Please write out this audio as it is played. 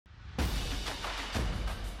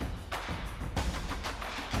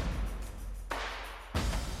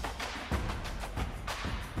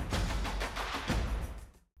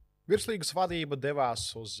Virslīgas vadība devās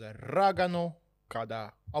uz Raganu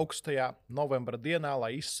kādā augstajā novembra dienā,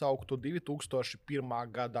 lai izsauktu 2001.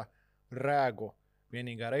 gada Rēgu.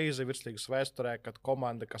 Vienīgā reize Virslīgas vēsturē, kad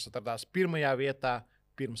komanda, kas atradās pirmajā vietā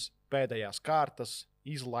pirms pēdējās kārtas,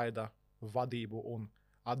 izlaida vadību un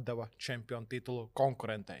atdeva čempionu titulu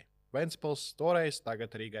konkurentei. Ventspils toreiz,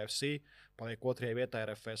 tagad Riga FC, paliek otrajā vietā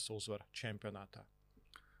RFS uzvara čempionātā.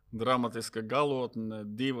 Dramatiska galotne,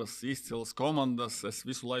 divas izcilas komandas. Es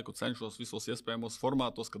visu laiku cenšos visos iespējamos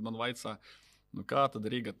formātos, kad man vaicā, kā tad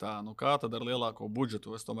Riga tā, kā tad ar lielāko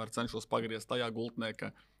budžetu. Es tomēr cenšos pagriezt tajā gultnē,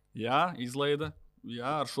 ka jā, izlaida,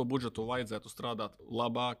 jā, ar šo budžetu vajadzētu strādāt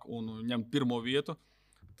labāk un ņemt pirmo vietu.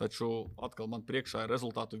 Taču atkal man priekšā ir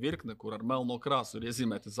rezultātu virkne, kur ar melno krāsu ir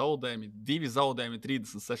iezīmēti zaudējumi. 2 zaudējumi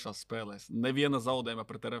 36 spēlēs. Neviena zaudējuma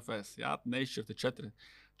pret RFS. Jā, neizšķirti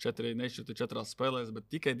 4 neizšķirti 4 spēlēs, bet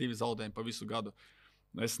tikai 2 zaudējumi pa visu gadu.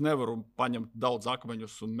 Es nevaru paņemt daudz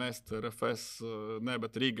akmeņus un mest RFS,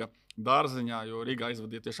 bet Riga dārziņā, jo Riga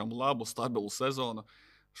aizvadīja tiešām labu, stabilu sezonu.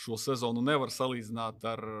 Šo sezonu nevar salīdzināt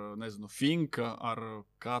ar, Finka, ar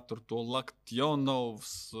katru to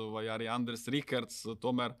Laktjonovs vai arī Andris Rikards.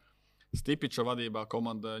 Tomēr Stipiča vadībā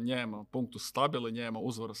komanda ņēma punktus stabili, ņēma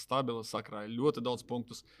uzvaras stabili, sakrāja ļoti daudz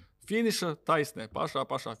punktus. Finiša taisnē,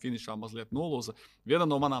 pašā finišā mazliet nolūza. Viena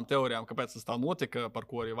no manām teorijām, kāpēc tas tā notika, par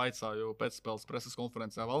ko arī vaicāju pēcspēles preses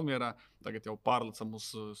konferencē Valmierā, tagad jau pārlicam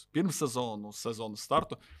uz pirmssezonu, uz sezonas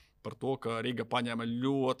startu, par to, ka Riga paņēma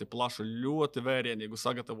ļoti plašu, ļoti vērienīgu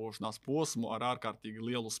sagatavošanās posmu ar ārkārtīgi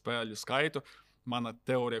lielu spēļu skaitu. Mana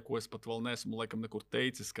teorija, ko es pat vēl neesmu laikam nekur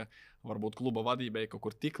teicis, ka varbūt kluba vadībai kaut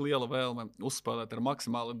kur tik liela vēlme uzspēlēt ar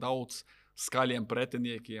maksimāli daudz skaļiem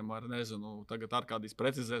pretiniekiem, ar tagad ārkādīs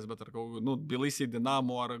precizēs, bet ar Tbilisi,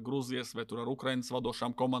 Dinamo, ar Grūzijas vai tur ar Ukrainas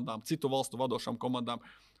vadošām komandām, citu valstu vadošām komandām,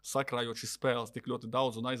 sakrājot šīs spēles tik ļoti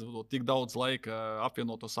daudz un aizvadot tik daudz laika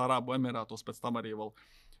apvienotos Arābu Emirātos, pēc tam arī vēl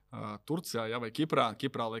Turcijā, vai Kiprā,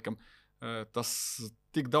 laikam, tas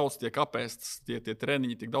tik daudz tiek apēstas, tie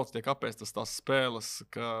treniņi, tik daudz tiek apēstas tās spēles,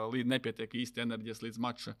 ka nepietiek īsti enerģijas līdz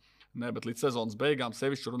mača, bet līdz sezonas beigām,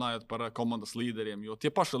 sevišķi runājot par komandas līderiem, jo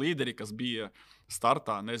tie paši līderi, kas bija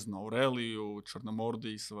startā, Aureliju,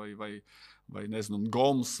 Černomordijs vai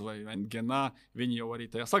Goms vai Genā, viņi jau arī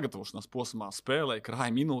tajā sagatavošanās posmā spēlēja,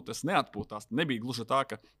 krāja minūtes, neatpūtās. Nebija gluži tā,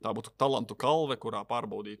 ka tā būtu talantu kalve, kurā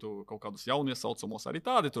pārbaudītu kaut kādus jauniesaucamos, arī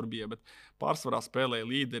tādi tur bija, bet pārsvarā spēlēja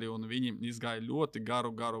līderi un viņi izgāja ļoti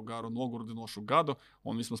garu nogurdinošu gadu,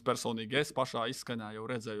 un vismaz personīgi es pašā izskaņā jau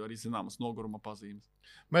redzēju arī zināmas noguruma pazīmes.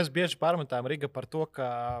 Mēs bieži pārmetām Riga par to,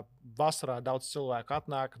 ka vasarā daudz cilvēku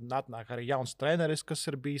atnāk arī jauns treneris, kas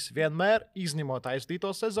ir bijis vienmēr, izņemot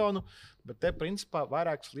aizdīto sezonu, bet te principā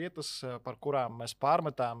vairākas lietas, par kurām mēs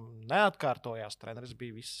pārmetām, neatkārtojās. Treneris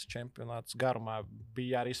bija visas čempionāts garumā,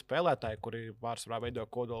 bija arī spēlētāji, kuri pārsvarā veidoja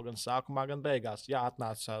kodolu gan sākumā, gan beigās. Jā,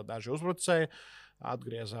 atnāca daži uzbrucēji,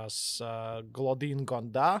 atgriezās Glodīna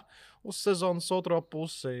Gondā uz sezonas otro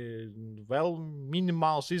pusi. Vēl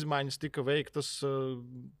minimāls izmaiņas tika veiktas,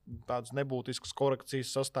 tādas nebūtiskas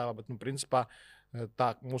korekcijas sastāvā, bet principā tā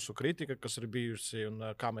mūsu kritika, kas ir bijusi un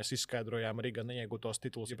kā mēs izskaidrojām Riga neiegūtos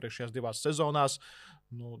titulus iepriekšējās 2 sezonās,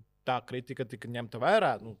 tā kritika tika ņemta vērā.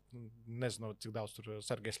 Nezinu, cik daudz tur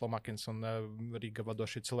Sergejs Lomakins un Riga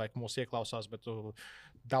vadošie cilvēki mūs ieklausās, bet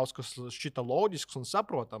daudz kas šķita loģisks un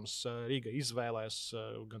saprotams. Riga izvēlēs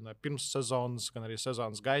gan pirms sezonas, gan arī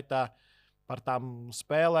sezonas gaitā par tām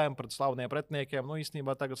spēlēm pret slaveniem pretiniekiem.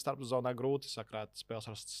 Īstenībā tagad starpsezonā grūti sakrāt spēles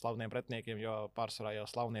ar slaveniem pretiniekiem, jo pārsvarā jau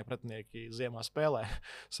slavenie pretinieki ziemā spēlē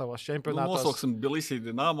savos čempionātos. Nosauksim Tbilisi,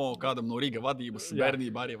 Dinamo, kādam no Riga vadības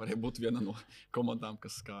bērnībā arī varēja būt viena no komandām,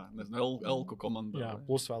 kas Elku komanda. Jā,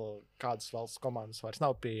 plus vēl kādas valsts komandas vairs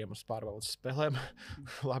nav pieejamas pārvaldes spēlēm.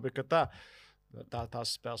 Labi, ka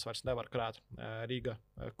tās spēles vairs nevar krāt Riga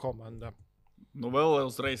komanda. Vēl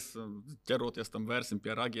uzreiz ķeroties tam vērsim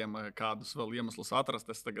pie ragiem, kādus vēl iemeslus atrast.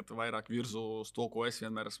 Es tagad vairāk virzu uz to, ko es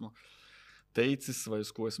vienmēr esmu teicis vai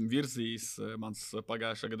uz ko esmu virzījis. Mans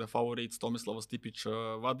pagājušā gada favorīts Tomislavas Stipiča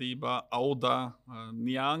vadībā Auda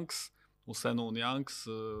Njanks, Usenu Njanks,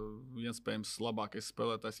 iespējams labākais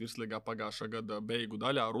spēlētājs Virslīgā pagājušā gada beigu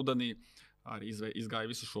daļā, rudenī. Arī izgāja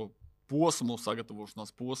visu šo posmu, sagatavošanās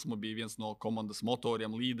posmu, bija viens no komandas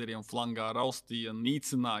motoriem, līderiem, flangā raustīja,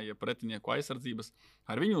 nīcināja pretinieku aizsardzības.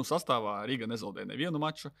 Ar viņu sastāvā Riga nezaudēja nevienu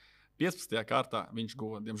maču. 15. kārtā viņš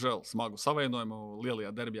guva, diemžēl, smagu savainojumu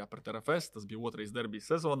lielajā derbijā pret RFS. Tas bija 2.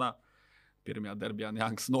 derbijas sezonā. Pirmajā derbijā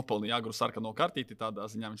Janks nopelnīja agru sarkano kartīti, tādā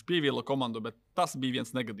ziņā viņš pievīla komandu, bet tas bija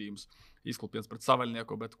viens negadījums. Izklupiens pret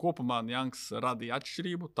Savaļnieku, bet kopumā Janks radīja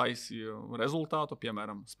atšķirību, taisīja rezultātu,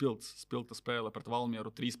 piemēram, spilta spēle pret Valmieru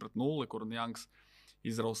 3-0, kur Janks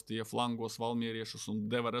izraustīja flangos valmieriešus un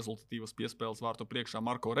deva rezultatīvas piespēles vārtu priekšā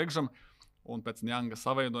Marko Regžam. Un pēc Njanga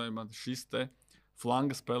savienojuma šis te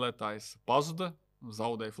flanga spēlētājs pazuda,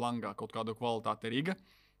 zaudēja flangā kaut kādu kvalitāti Riga.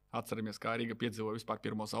 Atceramies, kā Riga piedzīvoja vispār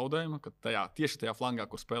pirmo zaudējumu, kad tieši tajā flangā,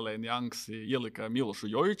 kur spēlēja Njangs, ielika Milošu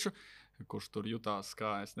Jojiču, kurš tur jutās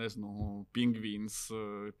kā, es nezinu,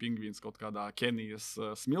 pingvīns kaut kādā Kenijas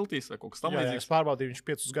smiltīs vai kaut kas tam līdzīgs. Jā, es pārbaudīju, viņš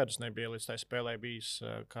 5 gadus nebija līdz tai spēlē bijis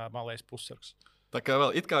kā malējs pussargs. Tā kā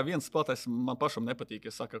vēl it kā viens spēlētājs man pašam nepatīk,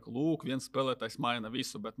 es saku, ka lūk, viens spēlētājs maina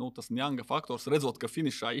visu, bet tas Njanga faktors, redzot, ka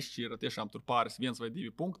finišā izšķīra tiešām tur pāris 1 vai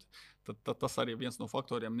 2 punkti, tad tas arī viens no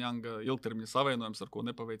faktoriem Njanga ilgtermiņa savienojums, ar ko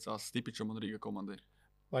nepaveicās Stipičam un Riga komandai.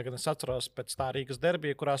 Lai gan es atceros pēc tā Rīgas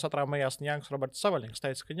derbija, kurā satrāmējās Njangs Roberts Savaļņiks,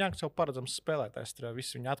 teica, ka Njangs jau paredzams spēlētājs, tur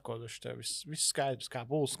visi viņu atkoduši, tur viss skaidrs, kā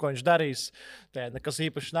būs, ko viņš darīs, te nekas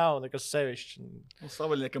īpaši nav, nekas sevišķi.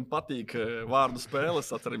 Savaļņiekam patīk vārdu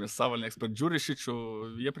spēles, atceramies Savaļņieks par Džurišiču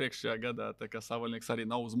iepriekšējā gadā, tā kā Savaļņieks arī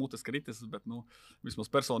nav uz mutes kritis, bet, vismaz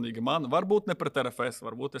personīgi man, varbūt ne pret RFS,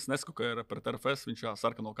 varbūt es nesku, ka pret RFS viņš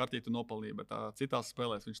sarkano kartīti nopelnīja, bet citās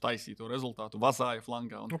spēlēs viņš taisīja to rezultātu, vazāja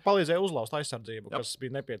flangā. Palīdzēja uzlauzt aizsardzību, kas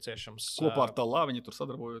bija nepieciešams. Kopā ar Talā viņi tur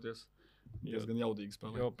sadarbojoties. Diezgan jaudīgi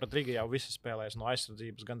spēlē. Jo pret Riga jau visi spēlēs no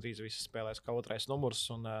aizsardzības, gandrīz visi spēlēs kā otrais numurs,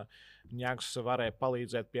 un Njangs varēja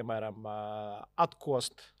palīdzēt, piemēram,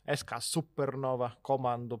 atkost es kā supernova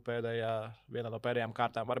komandu vienā no pēdējām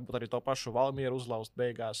kārtām, varbūt arī to pašu Valmieru uzlauzt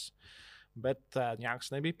beigās. Bet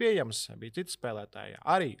Njangs nebija pieejams, bija citi spēlētāji.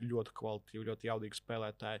 Arī ļoti kvalitīvi, ļoti jaudīgi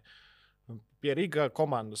spēlētāji. Pie Riga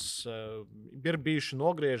komandas ir bijuši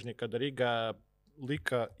nogriežņi, kad Riga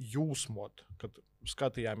lika jūsmot, kad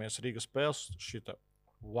skatījāmies Rīgas spēles, šita,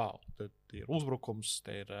 wow, te ir uzbrukums,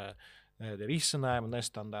 te ir izcinājumi,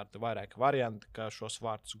 nestandarti, vairāki varianti, kā šos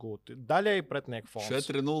vārtus gūt. Daļēji pretnieku fonds.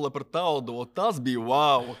 4-0 par Taudu, tas bija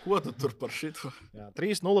wow, ko tu tur par šitu? Jā,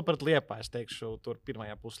 3-0 pret Liepāju, es teikšu, tur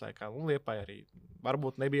pirmajā puslaikā. Un Liepāja arī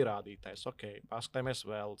varbūt nebija rādītājs. Ok, paskatāmies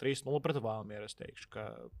vēl. 3-0 pret Valmieru, es teikšu,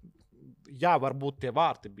 ka jā, varbūt tie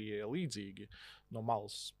vārti bija līdzīgi. No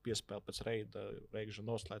malas piespēle pēc Reigža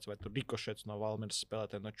noslēdz, vai tur rikošets no Valmieras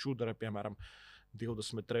spēlētājiem, no Čudara, piemēram,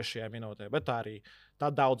 23. minūtē. Bet arī tā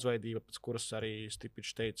daudzveidība, pēc kuras arī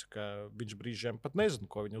Stipičs teica, ka viņš brīžiem pat nezina,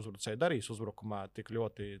 ko viņa uzbrucēji darīs uzbrukumā. Tik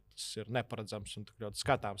ļoti tas ir neparedzams un tik ļoti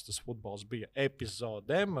skatāms. Tas futbols bija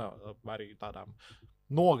epizodēm, arī tādām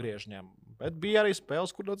nogriežņiem. Bet bija arī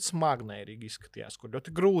spēles, kur ļoti smagnēji izskatījās, kur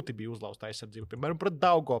ļoti grūti bija uzlauzt aizsardzību. Piemēram, pret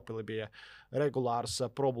Daugavpili bija regulāras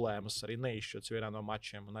problēmas, arī neizšķirts vienā no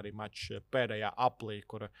mačiem, un arī mačs pēdējā aplī,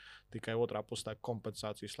 kura tikai otrā pusē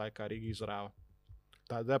kompensācijas laikā Riga izrāva.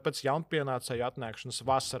 Tādēļ pēc jaunpienācēju atnākšanas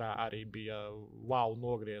vasarā arī bija wow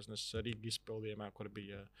nogrieznis Riga izpildījumā, kur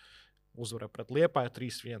bija uzvara pret Liepāju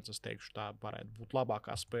 3-1. Es teikšu, tā varētu būt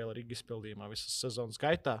labākā spēle Riga izpildījumā visas sezonas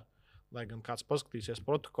gaitā. Lai gan kāds paskatīsies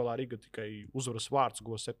protokolā, Riga tikai uzvaras vārds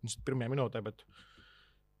go 71. minūtē, bet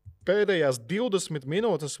pēdējās 20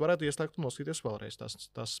 minūtes varētu ieslēgt un noskatīties vēlreiz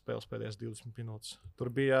tās spēles pēdējās 20 minūtes.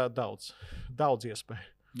 Tur bija daudz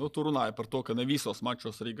iespēju. Tu runāji par to, ka ne visos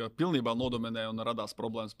mačos Riga pilnībā nodominēja un radās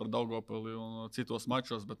problēmas par Daugavpili un citos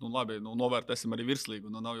mačos, bet labi, novērtēsim arī Virslīgu.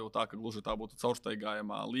 Nav jau tā, ka gluži tā būtu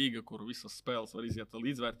caurstaigājamā līga, kur visas spēles var iziet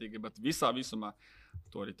līdzvērtīgi, bet visumā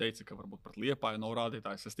to arī teica, ka varbūt pret Liepāju nav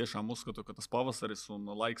rādītājs. Es tiešām uzskatu, ka tas pavasaris un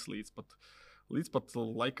laiks līdz pat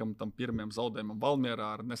laikam tam pirmajam zaudējumam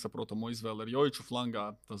Valmierā ar nesaprotamo izvēli ar Jojiču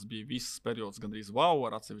flangā. Tas bija viss periods gandrīz wow,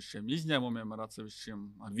 ar atsevišķiem izņēmumiem,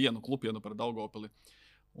 ar vienu klupienu par Daugavpili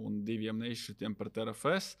un 2 neizšķirtiem pret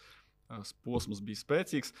RFS. Posms bija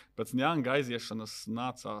spēcīgs. Pēc Njanga aiziešanas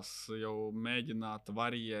nācās jau mēģināt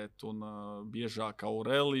variēt, un biežāk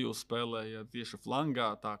Aureliju spēlēja tieši flangā.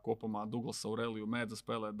 Tā kopumā Douglas Aureliju mēdza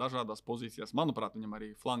spēlēt dažādās pozīcijās. Manuprāt, viņam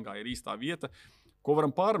arī flangā ir īstā vieta. Ko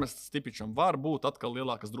varam pārmest Stipičam? Var būt atkal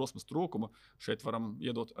lielākas drosmes trūkuma. Šeit varam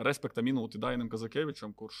iedot respekta minūti Dainam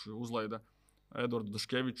Kazakevičam, kurš uzlaida Edvardu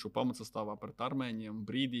Daškeviču pamatsastāvā pret armēņiem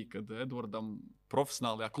brīdī, kad Edvardam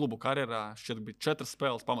profesionālajā klubu karjerā šķiet bija 4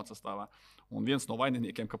 spēles pamatsastāvā. Un viens no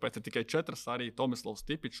vaininiekiem, kāpēc ir tikai 4, arī Tomislavs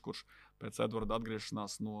Stipičs, kurš pēc Edvarda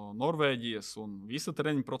atgriešanās no Norvēģijas un visa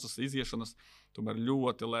treniņa procesa iziešanas, tomēr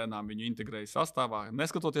ļoti lēnām viņu integrēja sastāvā.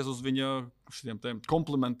 Neskatoties uz viņa šiem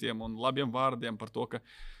komplimentiem un labiem vārdiem par to, ka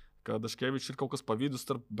Daškevičs ir kaut kas pa vidu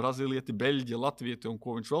starp brazīlieti, beļģi, latvieti un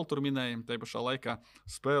ko viņš vēl tur minēja. Te pašā laikā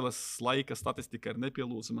spēles laika statistika ir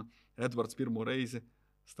nepielūdzama. Edvards pirmo reizi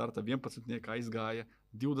starta 11. izgāja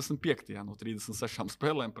 25. no 36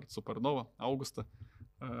 spēlēm pret Supernova augusta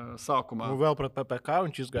sākumā. Un vēl pret PPK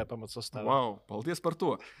viņš izgāja pamatsastāvā. Wow, paldies par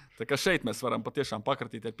to. Tā kā šeit mēs varam patiešām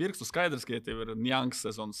pakratīt ar pirkstu. Skaidrs, ka ja tev ir Njangs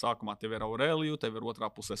sezonas sākumā, tev ir Aureliju, tev ir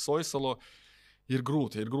otrā pusē Soisalo. Ir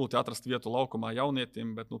grūti atrast vietu laukumā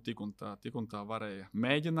jaunietim, bet tik un tā varēja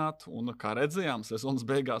mēģināt. Un, kā redzējām, sezonas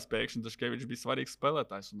beigās pēkšņi Daškevičs bija svarīgs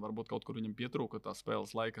spēlētājs. Un varbūt kaut kur viņam pietrūka tā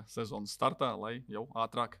spēles laika sezonas startā, lai jau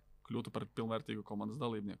ātrāk kļūtu par pilnvērtīgu komandas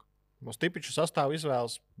dalībnieku. Mums tipiču sastāvu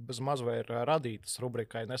izvēles bez mazvai ir radītas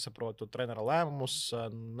rubrikai. Nesaprotu trenera lēmumus,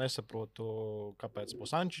 nesaprotu, kāpēc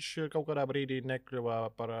Bosančičs kaut kādā brīdī nekļuva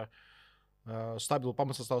par stabilu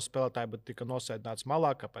pamatsastāvu spēlētāju, bet tika nosēdināts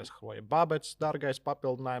malā, kāpēc Futbolbumbas dārgais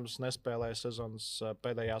papildinājums nespēlēja sezonas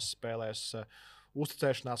pēdējās spēlēs.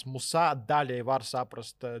 Uzticēšanās Musā daļai var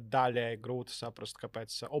saprast, daļai grūti saprast,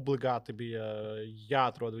 kāpēc obligāti bija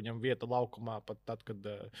jāatrod viņam vieta laukumā, pat tad,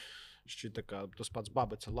 kad šķita, ka tas pats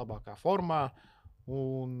Babets ir labākā formā.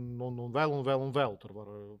 Un vēl. Tur var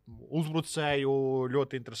uzbrucēju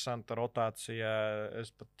ļoti interesanta rotācija.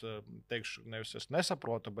 Es pat teikšu, nevis es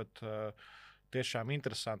nesaprotu, bet tiešām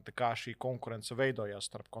interesanti, kā šī konkurence veidojās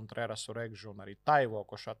starp Kontrerasu, Regžu un arī Taivo,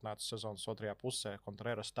 kurš atnāca sezonas otrajā pusē.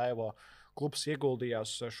 Kontreras, Taivo klubs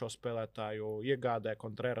ieguldījās šo spēlētāju iegādē.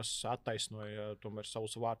 Kontreras attaisnoja tomēr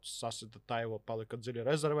savus vārtus, sasita Taivo, palika dziļi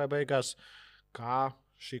rezervē beigās. Kā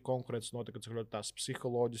šī konkurence notika, cik ļoti tās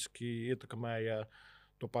psiholoģiski ietekmēja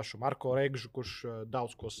to pašu Marko Regžu, kurš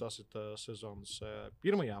daudz ko sasita sezonas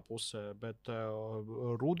pirmajā pusē, bet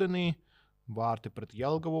rudenī vārti pret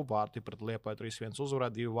Jelgavu, vārti pret Liepāju 3-1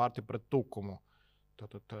 uzvarā, 2 vārti pret Tukumu.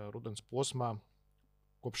 Tātad rudens posmā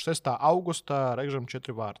kopš 6. augusta Regžam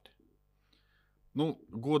 4 vārti.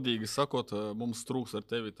 Godīgi sakot, mums trūks ar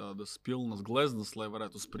tevi tādas pilnas gleznas, lai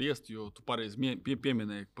varētu spriest, jo tu pareizi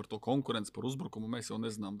pieminēji par to konkurenci, par uzbrukumu. Mēs jau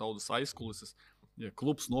nezinām daudzas aizkulises. Ja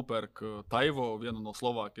klubs nopērk Taivo, vienu no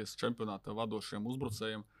Slovākijas čempionāta vadošajiem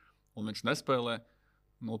uzbrucējiem, un viņš nespēlē,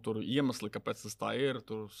 tur iemesli, kāpēc tas tā ir,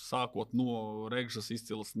 tur sākot no Regžas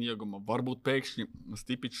izcila snieguma. Varbūt pēkšņi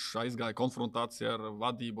Stipičs aizgāja konfrontācijā ar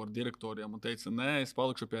vadību, ar direktoriem un teica, nē, es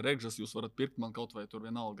palikšu pie Regžas, jūs varat pirkt man kaut vai tur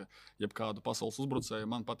vienalga, jebkādu pasaules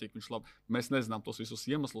uzbrucēju, man patīk viņš labi. Mēs nezinām tos visus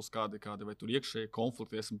iemeslus, kādi vai tur iekšēji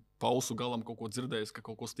konflikti. Esmu pausu galam kaut ko dzirdējis, ka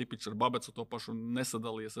kaut ko Stipičs ar Babecu to pašu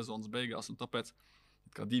nesadalīja sezonas beigās, un tāpēc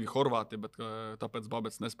kā 2 horvāti, bet tāpēc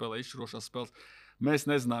Babets nespēlē izšķirošās spēles. Mēs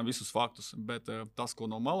nezinām visus faktus, bet tas, ko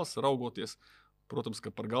no malas raugoties, protams,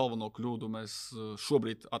 ka par galveno kļūdu mēs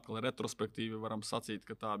šobrīd atkal retrospektīvi varam sacīt,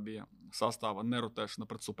 ka tā bija sastāva nerotēšana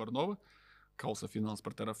pret Supernovu, kausa fināls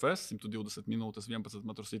pret RFS, 120 minūtes, 11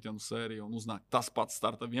 metru sitienu sēriju, un uznāk tas pats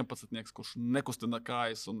starta 11-nieks, kurš nekustina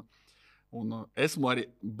kājas, un esmu arī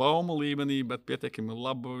baumu līmenī, bet pietiekami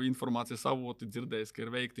labu informācijas avoti dzirdējis, ka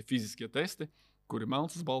ir veikti fiziskie testi, kuri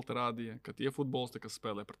melns uz balta rādīja, ka tie futbolisti, kas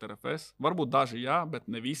spēlē pret RFS, varbūt daži jā, bet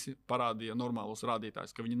ne visi parādīja normālos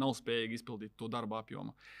rādītājus, ka viņi nav spējīgi izpildīt to darba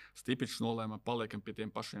apjomu. Stipičs nolēma, paliekam pie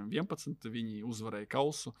tiem pašiem 11, viņi uzvarēja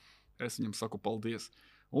kausu, es viņam saku paldies.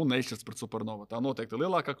 Un neizšķirts pret Supernovu. Tā noteikti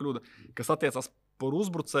lielākā kļūda, kas attiecas par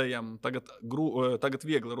uzbrucējiem. Tagad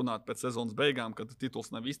viegli runāt pēc sezonas beigām, kad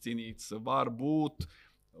tituls nav izcīnīts, var būt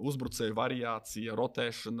uzbrucēju variācija,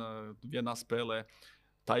 rotēšana vienā spēlē.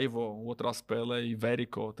 Taivo otrā spēlē,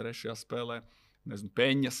 Veriko trešajā spēlē,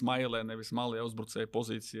 Peņa Smailē, nevis Malajā uzbrucēja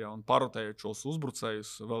pozīcijā, un parotējot šos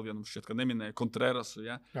uzbrucējus, vēl vienu šķiet, ka neminēja Kontrerasu.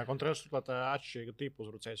 Ja? Jā, Kontrerasu atšķirīga tipu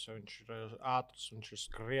uzbrucējs, viņš ir ātrs, viņš ir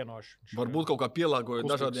skrienošs. Varbūt kaut kā pielāgojot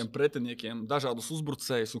dažādiem pretiniekiem, dažādus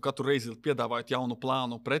uzbrucējus, un katru reizi piedāvājot jaunu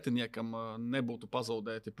plānu pretiniekam, nebūtu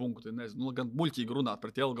pazaudēti punkti. Gan muļķīgi runāt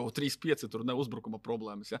pret Jelgavu 3-5, tur ne uzbrukuma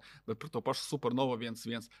problēmas, ja? Bet par to pašu Supernova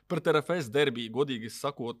 1-1. Pret RFS derbiju, godīgi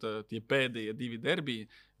sakot, tie pēdējie 2 derbiji,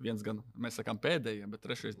 viens gan, mēs sakām pēdējie, bet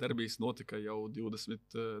 3. derbijs notika jau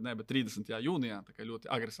 30. jūnijā, tā kā ļoti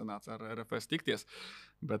agri sanāca ar RFS tikties,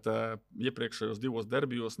 bet iepriekšējos 2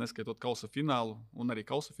 derbijos, neskaitot kausa finālu, un arī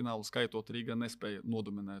kausa finālu skaitot, Riga nespēja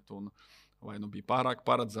nodominēt, un vai bija pārāk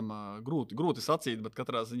paredzama, grūti sacīt, bet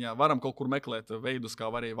katrā ziņā varam kaut kur meklēt veidus, kā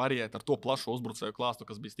varēja variēt ar to plašo uzbrucēju klāstu,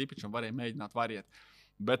 kas bija Stipičam, varēja mēģināt variēt.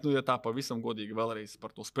 Bet, ja tā pavisam godīgi vēlreiz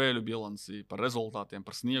par to spēļu bilanci, par rezultātiem,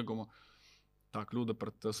 par sniegumu, tā kļūda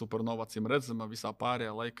pret Supernovu acīm redzama, visā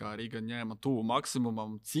pārējā laikā Riga ņēma tuvu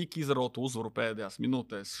maksimumam, cik izrarotu uzvaru pēdējās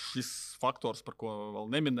minūtēs. Šis faktors, par ko vēl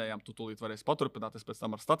neminējām, tu tūlīt varēsi paturpināties pēc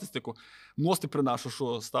tam ar statistiku, nostiprināšu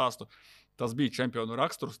šo stāstu. Tas bija čempionu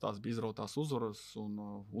raksturs, tās bija izrautās uzvaras un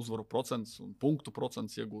uzvaru procents un punktu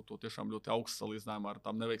procents iegūto tiešām ļoti augsts salīdzinājumā ar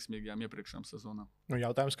tām neveiksmīgajām iepriekšējām sezonām.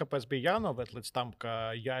 Jautājums, kāpēc bija jānovērt līdz tam,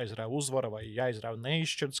 ka jāizrāva uzvara vai jāizrāva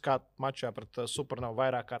neizšķirts, kā mačā pret Supernovu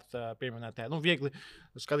vairāk kārt pieminētajā. Viegli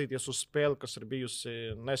skatīties uz spēli, kas ir bijusi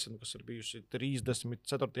nesen, kas ir bijusi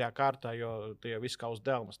 34. kārtā, jo tie viss kā uz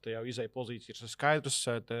delmas, tie jau izēja pozīcijas ir skaidrs.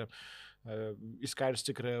 Ir skaidrs,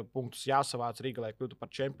 cik punktus jāsavāc Riga, lai kļūtu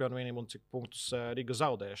par čempionu vienību, un cik punktus Riga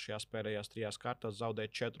zaudēja šajās pēdējās 3 kārtās.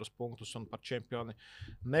 Zaudēja 4 punktus un par čempioni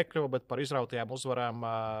nekļuva, bet par izrautajām uzvarām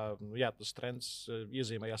tas trends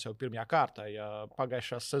iezīmējās jau pirmajā kārtā. Ja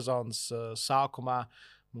pagājušās sezonas sākumā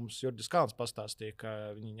mums Jurģis Kalns pastāstīja, ka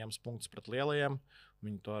viņi ņems punktus pret lielajiem.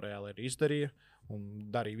 Viņi to reāli arī izdarīja un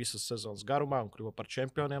darīja visas sezonas garumā un kļuva par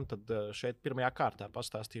čempioniem. Tad šeit pirmajā kārtā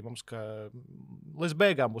pastāstīja mums, ka līdz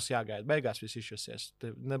beigām būs jāgaida. Beigās viss izšķirsies.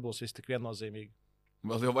 Nebūs viss tik viennozīmīgi.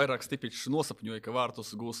 Vēl jau vairāk Stipičs nosapņoja, ka vārtus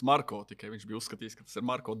gūs Marko. Tikai viņš bija uzskatījis, ka tas ir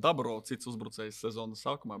Marko Dabro, cits uzbrucējs sezonas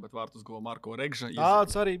sākumā, bet vārtus guva Marko Regža.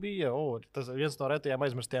 Tāds arī bija. Tas ir viens no retajām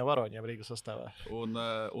aizmirstiem varoņiem Rīgas sastāvā.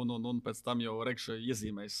 Un pēc tam jau Regža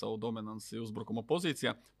iezīmēja savu dominanci uzbrukuma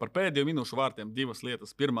pozīcijā. Par pēdējo minūšu vārtiem 2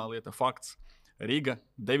 lietas. Pirmā lieta - fakts. Riga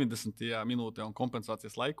 90. minūtē un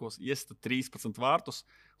kompensācijas laikos iesita 13 vārtus.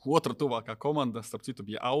 Otra tuvākā komanda, starp citu,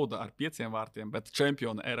 bija Auda ar 5 vārtiem, bet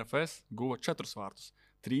čempiona RFS guva 4 vārtus.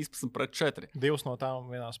 13-4. 2 no tām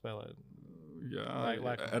vienā spēlē. Jā,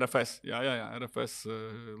 RFS. Jā, RFS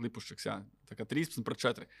Lipuščiks. Jā. Tā kā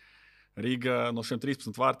 13-4. Riga no šiem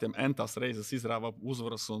 13 vārtiem entās reizes izrāva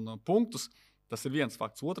uzvaras un punktus. Tas ir viens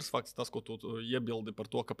fakts. Otrs fakts, tas, ko tu iebildi par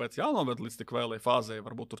to, kāpēc jānoved līdz tik vēlai fāzē,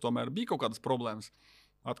 varbūt tur tomēr bija kaut kādas problēmas.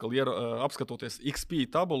 Atkal apskatoties XP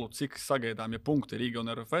tabulu, cik sagaidāmie punkti Riga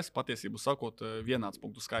un RFS, patiesību sakot, vienāds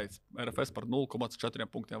punktu skaits. RFS par 0,4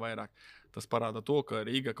 punktiem vairāk. Tas parāda to, ka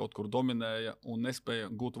Riga kaut kur dominēja un nespēja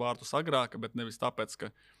gūt vārtus agrāk, bet nevis tāpēc,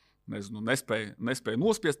 ka nespēja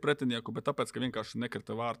nospiest pretinieku, bet tāpēc, ka vienkārši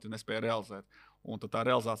nekrita vārti, nespēja realizēt. Un tad tā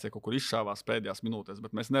realizācija kaut kur izšāvās pēdējās minūtēs.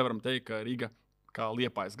 Bet mēs nevaram teikt, ka Riga, kā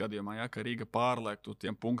Liepājas gadījumā, ka Riga pārliektu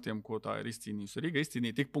tiem punktiem, ko tā ir izcīnījusi. Riga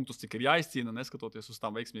izcīnīja tik punktus, cik ir jāizcīna, neskatoties uz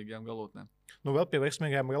tām veiksmīgajām galotnēm. Vēl pie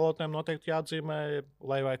veiksmīgajām galotnēm noteikti jāatzīmē,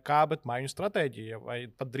 lai vai kā, bet maiņu stratēģija, vai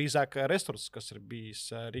pat drīzāk resurss, kas ir bijis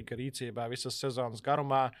Riga rīcībā visas sezonas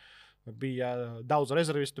garumā. Bija daudz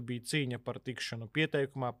rezervistu, bija cīņa par tikšanu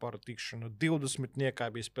pieteikumā, par tikšanu 20-niekā.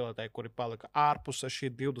 Bija spēlētāji, kuri palika ārpus šī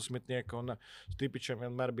 20-nieka. Un Stipičam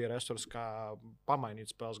vienmēr bija resursi, kā pamainīt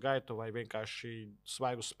spēles gaitu vai vienkārši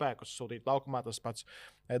svaigus spēkus sūtīt laukumā. Tas pats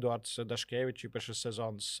Eduards Daškevičs, īpaši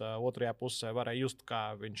sezonas otrajā pusē, varēja just,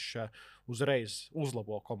 kā viņš uzreiz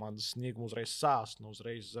uzlabo komandas sniegumu, uzreiz sāsnu,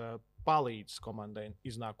 uzreiz palīdz komandai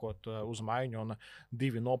iznākot uz maiņu, un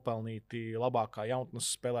 2 nopelnīti labākā jaunatnes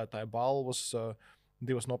spēlētāja balvas,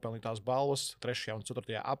 2 nopelnītās balvas 3. un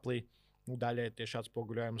 4. aplī. Daļai tieši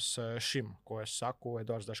atspoguļojums šim, ko es saku.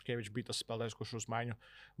 Eduards Daškevičs bija tas spēlētājs, kurš uz maiņu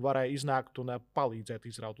varēja iznākt un palīdzēt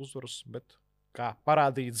izraut uzvarus, bet kā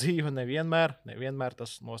parādīja dzīve, nevienmēr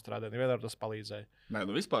tas nostrādāja, nevienmēr tas palīdzēja. Nē,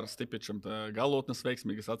 vispār Stipičam galotnes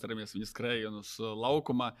veiksmīgas, atceramies viņa skrējienus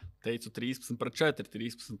laukumā, teicu 13-4,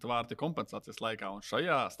 13 vārti kompensācijas laikā, un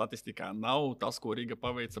šajā statistikā nav tas, ko Riga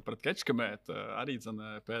paveica pret Kečkamēt, arī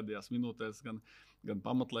pēdējās minūtēs, gan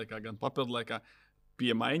pamatlaikā, gan papildlaikā.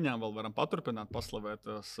 Pie maiņām vēl varam paturpināt, paslavēt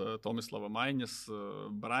Tomislava maiņas.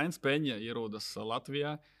 Brains Peņa ierodas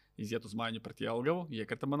Latvijā, iziet uz maiņu pret Jelgavu,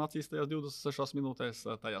 iekrita man acīs tajās 26 minūtēs,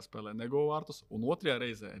 tajā spēlē neguva vārtus, un otrajā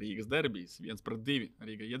reizē Rīgas derbijas 1-2.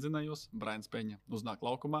 Rīga iedzinājos, Brains Peņa uznāk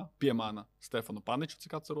laukumā, piemāna Stefanu Paniču,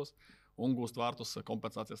 cik atceros, un gūst vārtus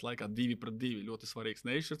kompensācijas laikā 2-2. Ļoti svarīgs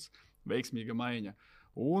neizšķirts, veiksmīga maiņa.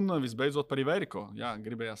 Un visbeidzot par Iveriko,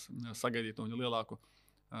 gribējās sagaidīt no viņa lielāku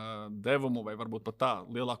devumu, vai varbūt pat tā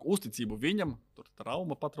lielāku uzticību viņam, tur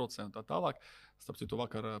trauma patraucē un tā tālāk. Starp citu,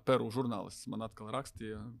 vakar Peru žurnālists man atkal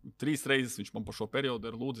rakstīja, 3 reizes viņš man par šo periodu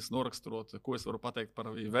ir lūdzis noraksturot, ko es varu pateikt par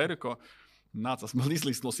Iveriko. Nācās man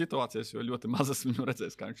izlīst no situācijas, jo ļoti maz es viņu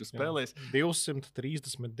redzēju, kā viņš ir spēlējis.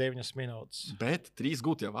 239 minūtes. Bet 3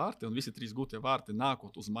 gūtie vārti, un visi 3 gūtie vārti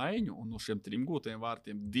nākot uz maiņu, un no šiem 3 gūtiem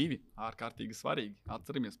vārtiem 2 ārkārtīgi svarīgi.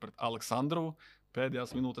 Atceramies pret Aleksandrovu,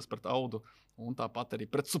 pēdējās minūtes pret Audu, un tāpat arī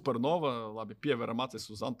pret Supernova. Labi, pievēram acis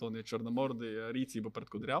uz Antoniju Černomordi rīcību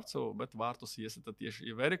pret Kudriavcevu, bet vārtus iesita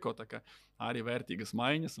tieši Iveriko, tā kā arī vērtīgas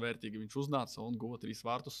maiņas, vērtīgi viņš uznāca un guva 3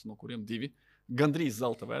 vārtus, no kuriem 2 gandrīz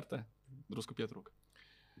zelta vērtē, drusku pietrūka.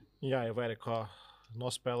 Jā, Iveriko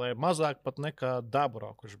nospēlēja mazāk pat nekā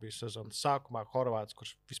Dabro, kurš bija sezonas sākumā, Horvāts,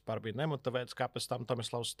 kurš vispār bija nemotivēts, kā pēc tam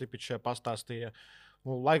Tomislavs Stipičs pastāstīja.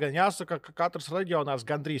 Lai gan jāsaka, ka katrs reģionārs,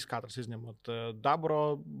 gandrīz katrs izņemot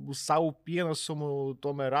Dabro, savu pienesumu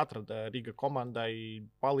tomēr atrada Riga komandai,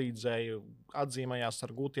 palīdzēja, atzīmējās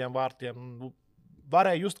ar gūtiem vārtiem.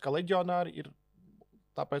 Varēja just, ka leģionāri ir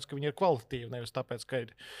tāpēc, ka viņi ir kvalitatīvi, nevis tāpēc, ka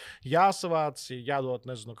ir jāsavāc, jādod,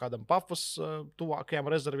 nezinu, kādam pafas tuvākajam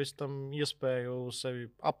rezervistam iespēju sevi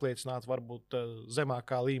apliecināt varbūt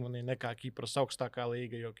zemākā līmenī nekā Kipras augstākā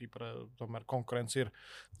līga, jo Kipra tomēr konkurence ir.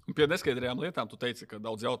 Pie neskaidrajām lietām tu teici, ka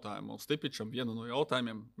daudz jautājumu Stipičam. Vienu no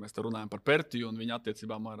jautājumiem, mēs te runājam par Pertiju un viņa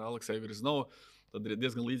attiecībām ar Alekseju Virznovu, tad ir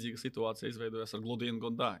diezgan līdzīga situācija izveidojas ar Gludīnu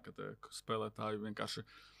Gondā, kad spēlētāju vienkārši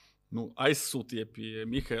aizsūtīja pie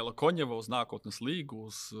Mihaila Koņeva uz nākotnes līgu,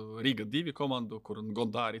 uz Riga 2 komandu, kur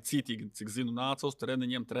Gondā arī cītīgi, cik zinu, nāca uz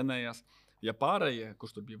treniņiem, trenējās. Ja pārējie,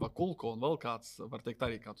 kurš tur bija Vakulko un vēl kāds, var teikt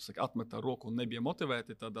arī, kā tu saki, atmeta roku un nebija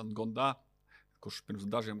motivēti, tad Gondā, kurš pirms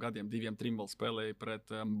dažiem gadiem 2-3 vēl spēlēja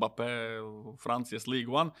pret Mbappé Francijas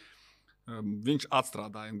Līgu 1, viņš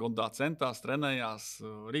atstrādāja, Gondā centās, trenējās,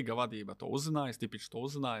 Riga vadība to uzzināja, Stipičs to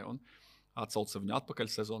uzzināja un atsauca viņu atpakaļ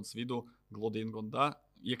sezonas vidū, Gludīna Gondā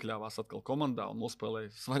iekļāvās atkal komandā un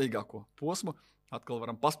nospēlēja svarīgāko posmu. Atkal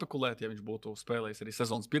varam paspekulēt, ja viņš būtu spēlējis arī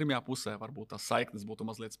sezonas pirmajā pusē, varbūt tās saiknes būtu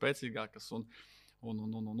mazliet spēcīgākas un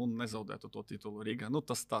nezaudētu to titulu Rīgā.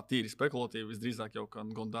 Tas tā tīri spekulatīvi, visdrīzāk jau, ka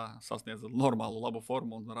Gondā sasniedza normālu labu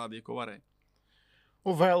formu un rādīja, ko varēja.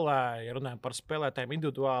 Un vēl, ja runājam par spēlētājiem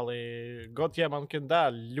individuāli, Gotjam Ankendā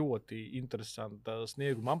ļoti interesanta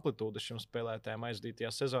snieguma amplitūda šim spēlētājiem aizdītajā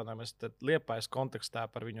sezonā. Mēs tad Liepājas kontekstā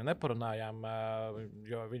par viņu neparunājām,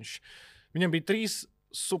 jo viņam bija 3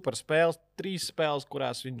 super spēles, 3 spēles,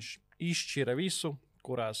 kurās viņš izšķira visu,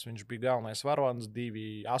 kurās viņš bija galvenais varonis,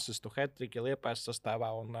 2 asistu hat-triki Liepājas sastāvā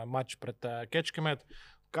un mačs pret Kečkemetu.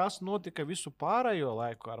 Kas notika visu pārējo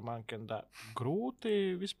laiku ar Mankendā?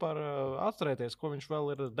 Grūti vispār atcerēties, ko viņš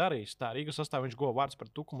vēl ir darījis. Tā Rīgas sastāvā viņš guva vārds par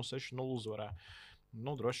Tukumu 6-0 uzvarā.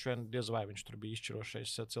 Droši vien diez vai viņš tur bija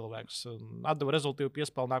izšķirošais cilvēks. Atdeva rezultīvu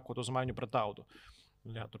piespēli nākot uz maiņu pret Audu.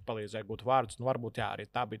 Jā, tur palīdzēja gūt vārdus. Varbūt jā, arī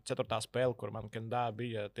tā bija 4. spēle, kur Mankendā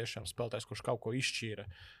bija tiešām spēlētājs, kurš kaut ko izšķīra.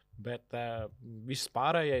 Bet viss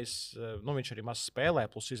pārējais, viņš arī maz spēlē,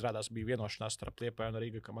 plus izrādās bija vienošanās starp Liepāju un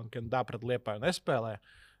Rigu, ka Mankendā pret Liepāju nespēlē.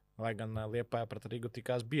 Lai gan Liepāja pret Rigu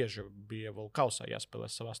tikās bieži, bija vēl kausā jāspēlē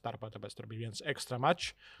savā starpā, tāpēc tur bija viens ekstra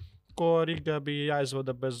mačs, ko Riga bija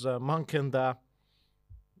jāizvada bez Mankendā.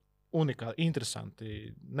 Unikāli,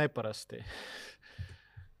 interesanti, neparasti.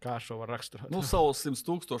 Kā šo var raksturot? Savus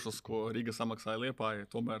 100,000, ko Riga samaksāja Liepājai,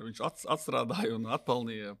 tomēr viņš atstrādāja un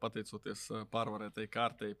atpelnīja, pateicoties pārvarētai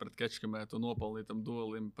kārtei pret Kečkemetu un nopelnītam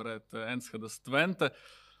duelim pret Enshedas Twente.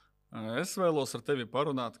 Es vēlos ar tevi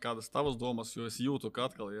parunāt, kādas tavas domas, jo es jūtu, ka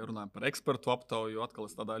atkal, ja runājam par ekspertu aptauju, atkal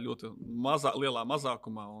es tādā ļoti lielā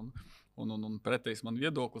mazākumā un pretējs man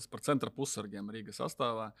viedoklis par centra pussargiem Rīgas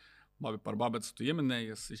sastāvā. Labi, par Babecu tu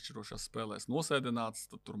ieminējies, izšķirošās spēlēs nosēdināts,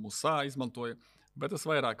 tad tur Musā izmantoja. Bet es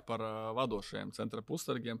vairāk par vadošajiem centra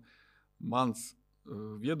pussargiem. Mans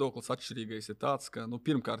viedoklis atšķirīgais ir tāds, ka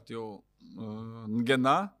pirmkārt jau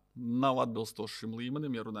Ngenā nav atbilstoši šim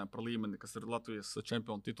līmenim, ja runājam par līmeni, kas ir Latvijas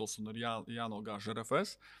čempionu tituls un ir jānogāž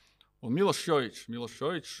RFS. Un Milošs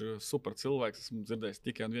Jojičs, super cilvēks, esmu dzirdējis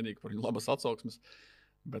tikai un vienīgi par viņu labas atsauksmes,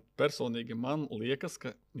 bet personīgi man liekas,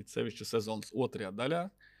 ka it sevišķi sezonas 2. daļā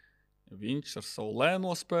viņš ar savu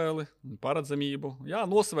lēno spēli un paredzamību,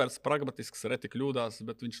 nosvērts, pragmatisks, reti kļūdās,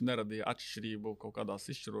 bet viņš neradīja atšķirību kaut kādās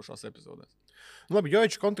izšķirošās epizodēs. Labi,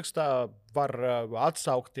 Jojiča kontekstā var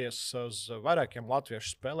atsaukties uz vairākiem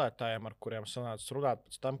latviešu spēlētājiem, ar kuriem sanāca runāt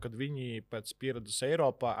pēc tam, kad viņi pēc pieredzes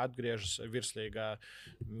Eiropā atgriežas Virslīgā.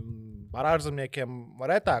 Ar ārzemniekiem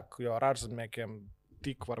retāk, jo ar ārzemniekiem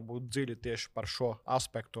tik varbūt dziļi tieši par šo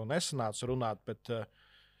aspektu nesanāca runāt, bet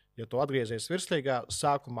ja tu atgriezies Virslīgā,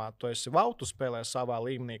 sākumā tu esi tu spēlē savā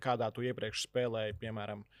līmenī, kādā tu iepriekš spēlēji,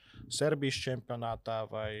 piemēram, Serbijas čempionātā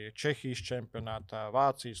vai Čehijas čempionātā,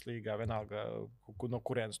 Vācijas līgā, vienalga, no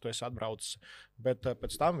kurienes tu esi atbraucis. Bet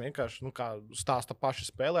pēc tam vienkārši, kā stāsta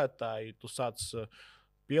paši spēlētāji, tu sāc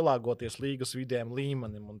pielāgoties līgas vidējiem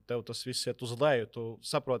līmenim, un tev tas viss iet uz leju. Tu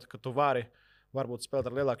saproti, ka tu vari varbūt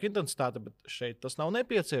spēlēt ar lielāku intensitāti, bet šeit tas nav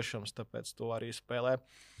nepieciešams, tāpēc tu arī spēlē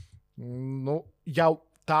jau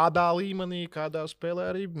tādā līmenī, kādā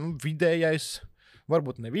spēlē arī vidējais,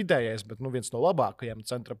 varbūt ne vidējais, bet viens no labākajiem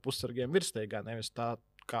centra pussargiem Virslīgā. Nevis tā,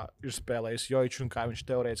 kā ir spēlējis Jojičs un kā viņš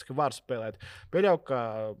teorētiski var spēlēt. Pieļauju, ka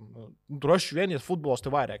droši vien, ja futbols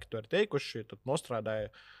te vairāk to ir teikuši, tad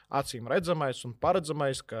nostrādāja acīm redzamais un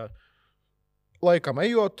paredzamais, ka laikam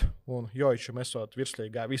ejot un Jojičam esot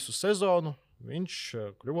Virslīgā visu sezonu, viņš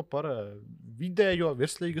kļuva par vidējo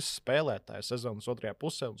Virslīgas spēlētāju sezonas 2.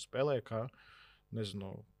 pusē un spēlēja kā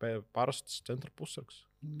parasts centra pussargs.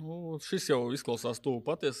 Šis jau izklausās tuvu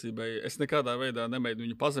patiesībai. Es nekādā veidā nemēģinu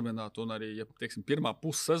viņu pazemināt, un arī, ja teiksim, pirmā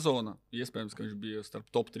pussezona, iespējams, ka viņš bija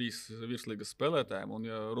starp top 3 Virslīgas spēlētājiem, un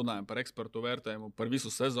ja runājam par ekspertu vērtējumu par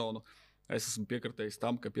visu sezonu, Es esmu piekritējis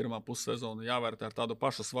tam, ka pirmā pussezona jāvērtē ar tādu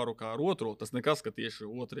pašu svaru kā ar otro. Tas nekas, ka tieši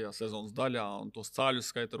otrajā sezonas daļā un tos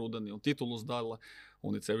cāļus skaita rudenī un titulus dala,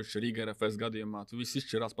 un it sevišķi Riga RFS gadījumā, viss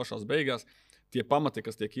izšķirās pašās beigās. Tie pamati,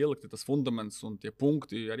 kas tiek ielikti, tas fundaments un tie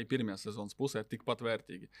punkti arī pirmajā sezonas pusē ir tikpat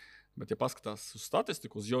vērtīgi. Bet, ja paskatās uz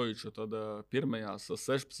statistiku, uz Jojiču, tad pirmajās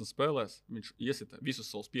 16 spēlēs viņš iesita visus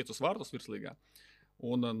savus 5 vārtus Virslīgā.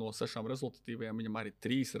 Un no 6 rezultatīvajām viņam arī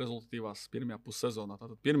 3 rezultatīvās pirmajā pussezonā.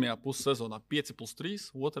 Tātad pirmajā pussezonā 5+3,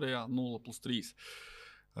 otrajā 0+3.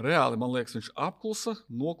 Reāli, man liekas, viņš apklusa,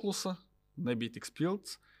 noklusa, nebija tik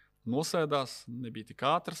spilgts, nosēdās, nebija tik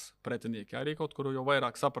ātrs. Pretinieki arī kaut kur jau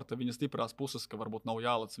vairāk saprata viņa stiprās puses, ka varbūt nav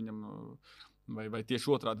jālec viņam, vai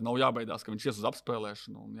tieši otrādi nav jābaidās, ka viņš ies uz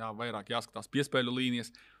apspēlēšanu un vairāk jāskatās piespēļu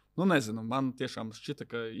līnijas. Nu, nezinu, man tiešām šķita,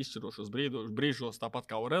 ka izšķirošos brīžos, tāpat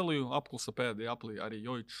kā Aureliju, apklusa pēdējā aplī, arī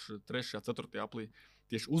Jojičs 3., 4. aplī,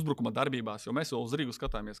 tieši uzbrukuma darbībās, jo mēs jau uz Rigu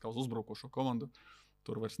skatāmies kā uz uzbrukošo komandu.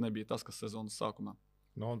 Tur vairs nebija tas, kas sezonas sākumā.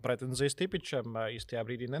 Nu, un pretenzijas Tipičam īstajā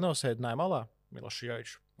brīdī nenosēdināja malā Milošu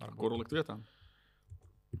Jojiču. Kuru likt vietā?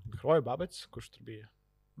 Babets, kurš tur bija?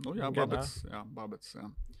 Nu, jā, Babets,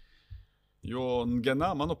 jā. Jo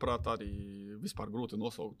Genā, manuprāt, arī vispār grūti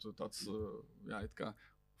nosaukt tāds, it kā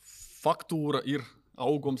faktūra ir,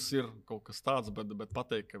 augums ir kaut kas tāds, bet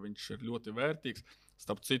pateikt, ka viņš ir ļoti vērtīgs.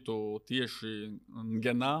 Starp citu, tieši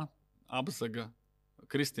Genā apzaga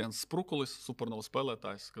Kristians Sprukulis, Supernova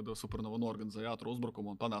spēlētājs, kad Supernova norganizēja ātru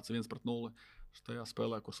uzbrukumu un panāca 1-0 šajā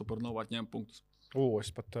spēlē, kur Supernova atņēma punktus. Es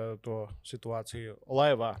pat to situāciju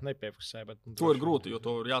laivā nepiefiksēju. To ir grūti, jo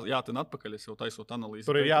to ir jātin atpakaļ, es jau taisot analīzi.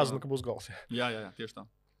 Tur ir jāzina, ka būs gols. Jā, tieši tā.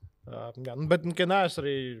 Bet Genā es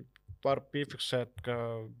arī varu piefiksēt, ka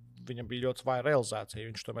viņam bija ļoti vāja realizācija.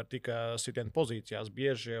 Viņš tomēr tika sitienu pozīcijās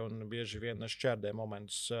bieži vien šķērdē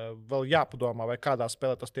momentus. Vēl jāpadomā, vai kādā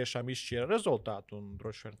spēlē tas tiešām izšķīra rezultātu. Un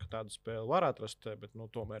droši vien, ka tādu spēli var atrast, bet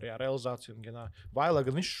tomēr realizācija un vairāk,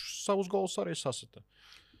 gan viņš savus golus arī sasita.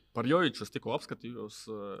 Par Jojiču es tikko apskatījos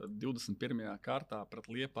 21. kārtā pret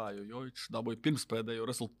Liepāju. Jojičs dabūja pirmspēdējo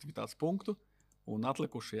rezultātivitātes punktu. Un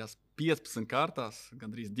atlikušajās 15 kārtās,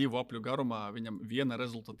 gandrīz 2 apļu garumā, viņam viena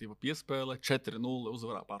rezultatīva piespēle, 4-0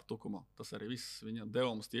 uzvarā pār Tukumu. Tas arī viss viņa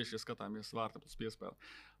devums tieši, ja skatāmies vārta plus piespēle.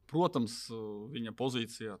 Protams, viņa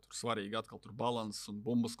pozīcijā tur svarīgi atkal tur balans un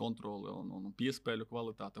bumbas kontrole un piespēļu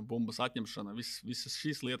kvalitāte, bumbas atņemšana, visas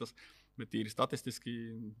šīs lietas. Bet tīri statistiski,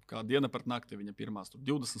 kā diena pret nakti, viņa pirmās tur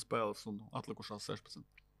 20 spēles un atlikušās 16.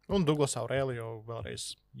 Un Douglas Aureliju vēlreiz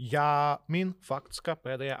jāmin fakts, ka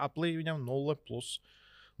pēdējā aplī viņam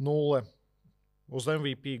 0+0 uz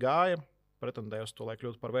MVP gāja. Pretendēja uz to, lai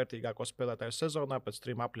kļūtu par vērtīgāko spēlētāju sezonā. Pēc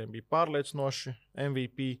 3 apļiem bija pārliecinoši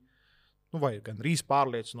MVP, vai gan rīz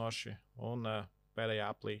pārliecinoši. Un pēdējā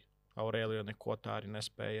aplī Aureliju neko tā arī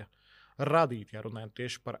nespēja radīt. Ja runājam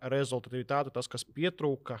tieši par rezultatīvitāti, tas, kas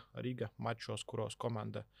pietrūka Riga mačos, kuros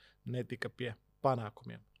komanda netika pie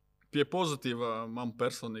panākumiem. Pie pozitīva man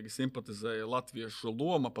personīgi simpatizēja latviešu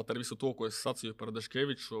loma, pat ar visu to, ko es sacīju par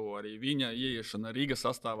Daškeviču, arī viņa ieiešana Riga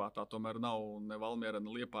sastāvā, tā tomēr nav ne Valmiera,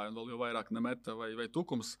 ne Liepāja, un vēl jau vairāk ne Meta vai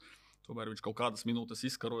Tukums. Tomēr viņš kaut kādas minūtes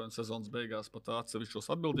izkaroja un sezonas beigās pat atsevišķos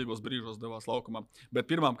atbildīgos brīžos devās laukumā. Bet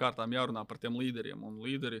pirmām kārtām jārunā par tiem līderiem, un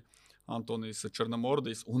līderi Antonijs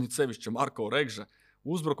Černamordijs un it sevišķi Marko Regža.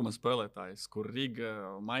 Uzbrukuma spēlētājs, kur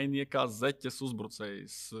Riga mainīja kā zeķes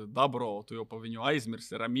uzbrucējs. Dabro, tu jau pa viņu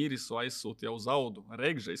aizmirsi. Ramīrisu aizsūti jau uz audu.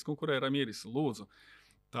 Regža izkonkurēja Ramīrisu, lūdzu.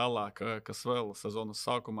 Tālāk, kas vēl sezonas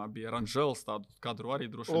sākumā bija Ranžels, tādu kadru arī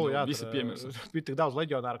droši vien visi piemirsa. Bija tik daudz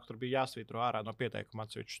leģionāru, ka tur bija jāsvītro ārā no pieteikuma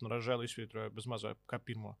atsevišķs. Ranželu izsvītroja bez mazā kā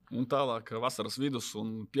pirmo. Un tālāk vasaras vidus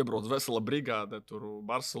un piebrauc vesela brigāde. Tur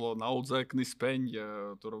Barcelona, Audzekni, Speņģa,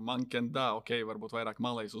 tur Mankendā, varbūt vairāk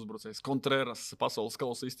malējs uzbrucējs. Contreras, pasaules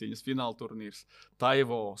kausa izcīņas fināla turnīrs.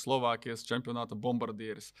 Taivo, Slovākijas čempionāta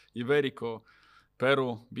bombardieris. Iveriko,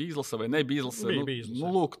 Peru bija izlase vai nebija izlase?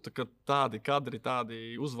 Lūk, tādi kadri,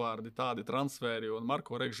 tādi uzvārdi, tādi transferi. Un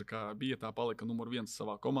Marko Regža, kā bija, tā palika numur 1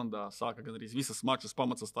 savā komandā. Sāka gan arī visas mačas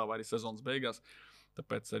pamatsastāvā arī sezonas beigās.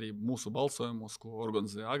 Tāpēc arī mūsu balsojumos, ko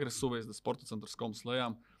organizēja Agres Suveizda sporta centrs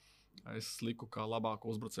Komslējām, es liku kā labāko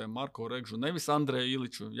uzbrucēju Marko Regžu, nevis Andreju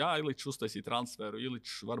Iliču. Jā, Iličs uztaisīja transferu.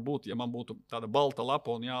 Iličs varbūt, ja man būtu tāda balta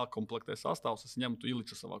lapa un jākomplektē sastāvs, es ņemtu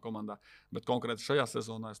Iliču savā komandā. Bet konkrēti šajā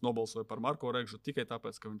sezonā es nobalsoju par Marko Regžu tikai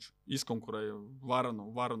tāpēc, ka viņš izkonkurēja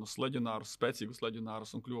varenus leģionārus, spēcīgus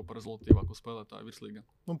leģionārus un kļuva par rezultatīvāko spēlētāju Virslīgā.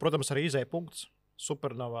 Protams, arī izēja punkts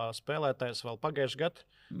Supernovā spēlētājs vēl pagājušajā gadā.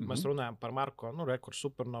 Mēs runājam par Marko, rekurs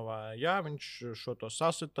Supernovā. Jā, viņš šo to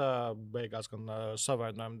sasita, beigās gan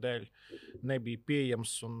savainojuma dēļ nebija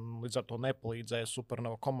pieejams un līdz ar to nepalīdzēja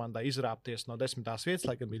Supernova komandai izrāpties no 10. vietas,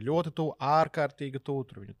 lai gan bija ļoti tuvu, ārkārtīgi tuvu.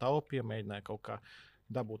 Tur viņu taupīja, mēģināja kaut kā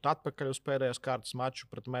dabūt atpakaļ uz pēdējās kārtas maču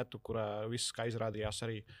pret Metu, kurā viss, kā izrādījās,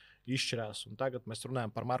 arī izšķirās. Un tagad mēs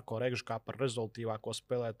runājam par Marko Regžu kā par rezultātīvāko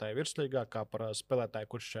spēlētāju Virslīgā, kā par spēlētāju,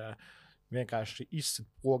 kurš vienkārši izsit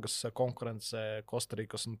pogas konkurencē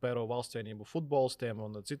Kostarikas un Peru valstsvienību futbolistiem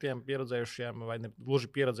un citiem pieredzējušiem, vai ne gluži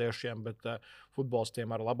pieredzējušiem, bet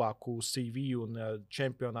futbolistiem ar labāku CV un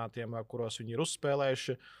čempionātiem, kuros viņi ir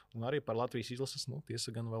uzspēlējuši. Un arī par Latvijas izlases,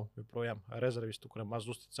 tiesa gan vēl joprojām rezervistu, kuram maz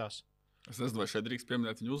uzticās. Es nezinu, vai šeit drīkst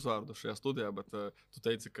pieminēt viņu uzvārdu šajā studijā, bet tu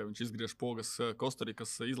teici, ka viņš izgriež pogas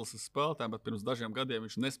Kostarikas izlases spēlētājiem, bet pirms dažiem gadiem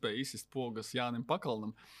viņš nespēja izsist pogas Jānim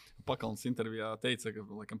Pakalnam. Pakalns intervijā teica, ka,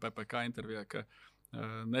 laikam PPK intervijā, ka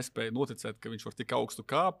nespēja noticēt, ka viņš var tik augstu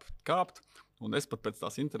kāpt. Un es pat pēc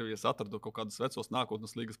tās intervijas atradu kaut kādus vecos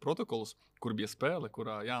nākotnes līgas protokolus, kur bija spēle,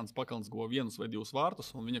 kurā Jānis Pakalns guva 1 vai 2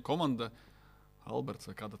 vārtus, un viņa komanda Alberts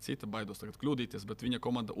vai kāda cita, baidos tagad kļūdīties, bet viņa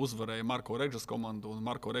komanda uzvarēja Marko Regžas komandu, un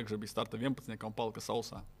Marko Regža bija starta 11. un palika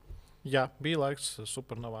sausā. Jā, bija laiks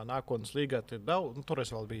Supernovā nākotnes līgā. Tur es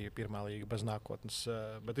vēl biju pirmā līga bez nākotnes,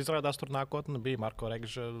 bet izrādās tur nākotne bija Marko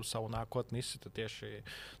Regža savu nākotni izsita tieši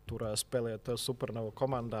tur spēlēt Supernova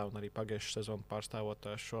komandā un arī pagājušā sezonu pārstāvot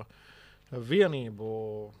šo vienību.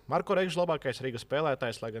 Marko Regža labākais Rigas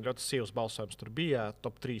spēlētājs, lai gan ļoti sīvs balsojums tur bija,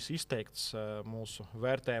 top 3 izteikts mūsu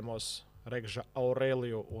vērtējumos. Regža,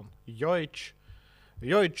 Aureliju un Joičs.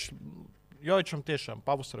 Joičam tiešām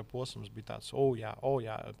pavasara posms bija tāds, jā,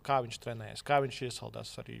 kā viņš trenējas, kā viņš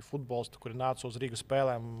iesaldās arī futbolistu, kuri nāca uz Rigas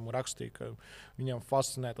spēlēm un rakstīja, ka viņam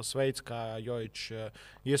fascinē tas veids, kā Joičs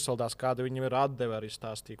iesaldās, kāda viņam ir atdeve, arī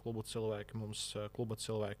stāstīja kluba cilvēki,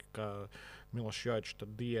 kā Milošs Joičs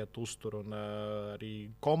diētu uztur un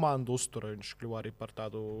arī komandu uztur. Viņš kļuva arī par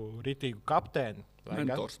tādu ritīgu kapteini.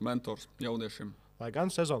 Mentors jauniešiem. Lai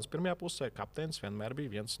gan sezonas pirmajā pusē kapteinis vienmēr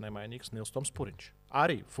bija viens nemainīgs Nils Toms Puriņš.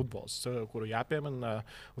 Arī futbols, kuru jāpiemina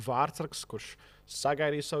vārdsargs, kurš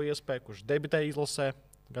sagaidīja savu iespēju, kurš debitēja izlasē,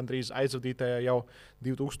 gandrīz aizvadītajā jau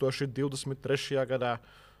 2023. gadā,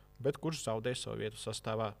 bet kurš zaudēja savu vietu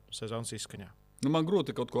sastāvā sezonas izskaņā. Man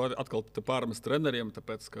grūti kaut ko atkal pārmest treneriem,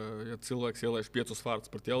 tāpēc, ka ja cilvēks ielaiž 5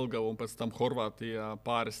 vārdus pret Jelgavu un pēc tam Horvātijā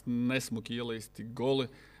pāris nesmuki ielaisti goli,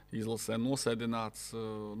 izlasē nosēdināts.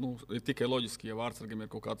 Ir tikai loģiski, ja vārdsargam ir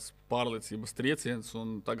kaut kāds pārliecības trieciens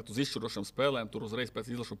un tagad uz izšķirošām spēlēm, tur uzreiz pēc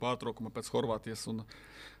izlašu pārtraukuma, pēc Horvātijas un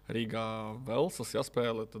Rīgā Velsas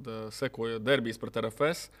spēle, tad sekoja derbijas pret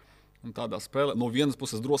RFS. Un tādā spēlē, no vienas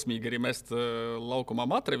puses drosmīgi arī mest laukumā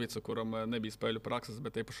Matrevicu, kuram nebija spēļu prakses,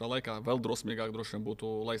 bet te pašā laikā vēl drosmīgāk droši vien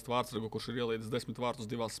būtu laist vārdsargu, kurš ir ielaidis 10 vārtus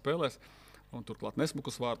 2 spēlēs. Un turklāt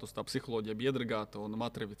nesmukus vārtus, tā psiholoģija bija iedragāta un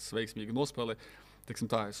Matrevics veiksmīgi nospēlē.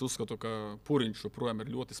 Es uzskatu, ka Puriņš joprojām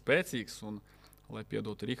ir ļoti spēcīgs un, lai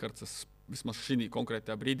piedotu Rihards, vismaz šī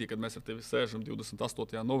konkrētajā brīdī, kad mēs ar tevi sēžam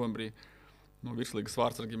 28. novembrī, no Virslīgas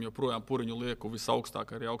vārdsargiem joprojām Puriņu lieku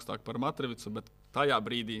visaugstāk, arī augstāk par Matrevicu, bet tajā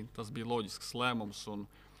brīdī tas bija loģisks lēmums un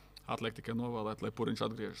atliek tikai novēlēt, lai Puriņš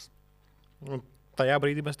atgriežas. Tajā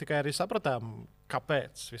brīdī mēs tikai arī sapratām,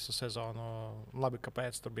 kāpēc visu sezonu, labi,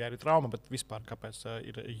 kāpēc tur bija arī trauma, bet vispār kāpēc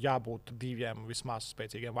ir jābūt 2 vismaz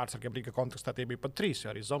spēcīgiem vārdsargiem. Riga kontekstā tie bija pat 3,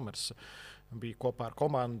 jo arī Zomers bija kopā ar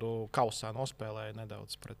komandu, kausā nospēlēja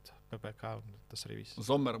nedaudz pret PPK. Tas arī viss.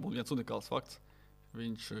 Zomeram un viens unikāls fakts.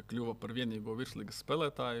 Viņš kļuva par vienīgo Virslīgas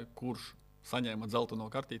spēlētāju, kurš saņēma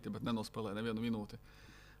dzelteno kartīti, bet nenospēlēja nevienu minūti.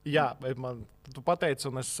 Jā, tu pateici,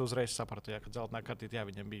 un es uzreiz sapratu, ka dzeltenā kartīte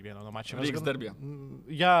viņam bija viena no mačiem. Rīgas derbijā.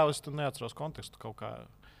 Jā, es neatceros kontekstu kaut kā.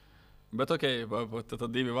 Bet tad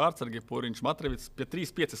 2 vārdsargi, Puriņš, Matrevics, pie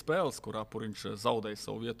 3-5 spēles, kurā Puriņš zaudēja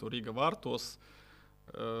savu vietu Riga vārtos,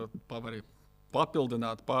 arī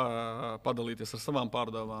papildināt, padalīties ar savām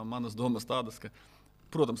pārdevām. Manas domas tādas, ka,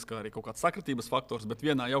 protams, kā arī kaut kāds sakritības faktors, bet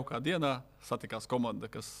vienā jaukā dienā satikās komanda,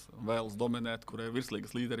 kas vēlas dominēt, kurai ir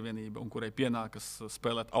Virslīgas līdervienība un kurai pienākas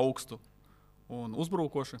spēlēt augstu un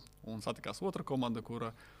uzbrukoši. Un satikās otra komanda,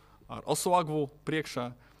 kura ar Osuagvu priekšā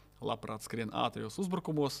labprāt skrien ātrijos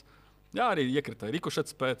uzbrukumos. Jā, arī iekrita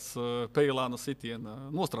rikošets pēc Peilāna sitiena,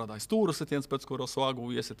 nostrādāja stūra sitiens, pēc kura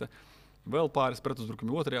Osuagvu iesita. Vēl pāris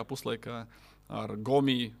pretuzbrukumi otrajā puslaikā ar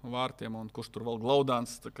Gomiju vārtiem, un kurš tur vēl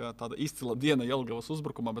Glaudāns. Tāda izcila diena Jelgavas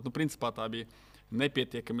uzbrukumā, bet principā tā bija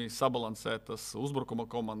nepietiekami sabalansētas uzbrukuma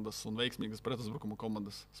komandas un veiksmīgas pretuzbrukuma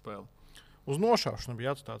komandas spēle. Uz nošaušanu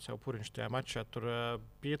bija atstāts jau Puriņš tajā mačā. Tur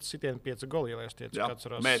 5 sitieni, 5 goli ielaisties. Jā,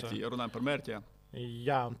 mērķi, ja runājam par mērķiem.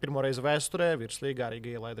 Jā, un pirmo reizi vēsturē Virslīgā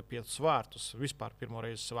Riga ielaida 5 vārtus. Vispār pirmo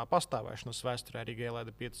reizi savā pastāvēšanas vēsturē Riga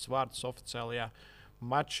ielaida 5 vārtus oficiālajā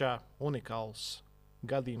mačā. Unikāls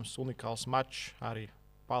gadījums, unikāls mačs arī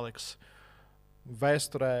paliks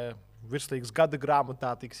vēsturē. Virslīgas gada grāmatā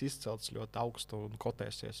tiks izcelts ļoti augstu un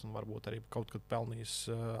kotēsies, un varbūt arī kaut kad pelnīs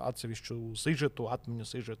atsevišķu sižetu, atmiņu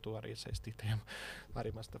sižetu arī saistītiem. Arī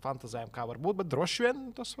mēs te fantazējam, kā var būt, bet droši vien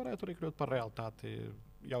tas varētu arī kļūt par realitāti.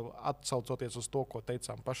 Jau atsaucoties uz to, ko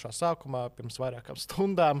teicām pašā sākumā, pirms vairākām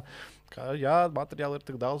stundām, ka jā, materiāli ir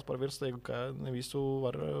tik daudz par Virslīgu, ka ne visu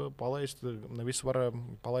var palaist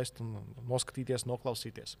un noskatīties,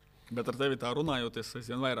 noklausīties. Bet ar tevi tā runājoties,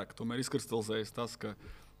 aizvien vairāk tomēr izkristalizējas tas, ka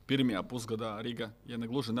pirmajā pusgadā Riga, ja ne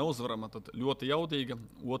gluži neuzvarama, tad ļoti jaudīga.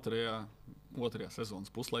 Otrajā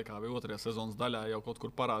sezonas puslaikā vai otrajā sezonas daļā jau kaut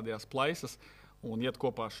kur parādījās plaisas. Un iet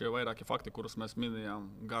kopā šie vairākie fakti, kurus mēs minējām,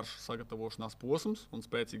 garš sagatavošanās posms. Un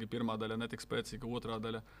spēcīga pirmā daļa, netik spēcīga otrā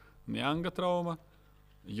daļa, Nianga trauma.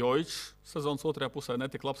 Joičs sezonas otrajā pusē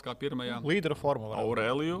netik labs kā pirmajā. Līdera forma.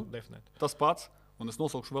 Aureliju. Definēt. Tas pats. Un es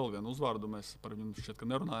nosaukšu vēl vienu uzvārdu. Mēs par viņu šķiet, ka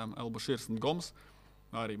nerunājam. Elbaširs un Goms.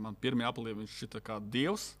 Arī man pirmajā aplī viņš šķita kā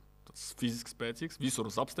dievs. Tas fiziski spēcīgs, visur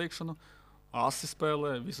uz apsteigšanu, asi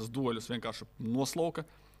spēlē, visas dueļus vienkārši noslauka.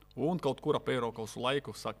 Un kaut kur ap Eirokasu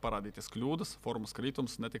laiku sāk parādīties kļūdas, formas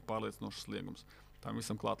kritums, netik pārliecinošs sniegums. Tam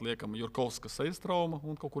visam klāt liekam Jurkovska sejas trauma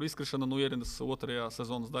un kaut kur izkrišana no ierindas otrajā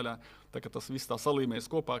sezonas daļā. Tā kā tas viss tā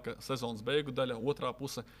salīmējas kopā, ka sezonas beigu daļa, otrā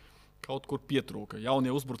puse kaut kur pietrūka.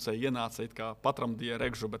 Jaunie uzbrucēji ienāca it kā patramdīja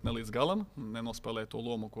Regžu, bet ne līdz galam. Nenospēlēja to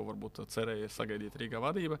lomu, ko varbūt cerēja sagaidīt Rīgā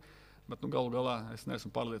vadība. Bet galu galā es neesmu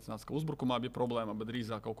pārliecināts, ka uzbrukumā bija problēma, bet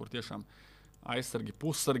drīzāk kaut kur tiešām aizsargi,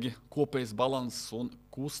 pussargi, kopējs balanss un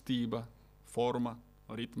kustība, forma,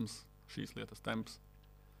 ritms, šīs lietas temps.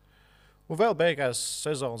 Un vēl beigās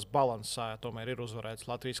sezonas balansā tomēr ir uzvarēts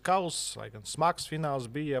Latvijas kauss, lai gan smags fināls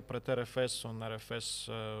bija pret RFS, un RFS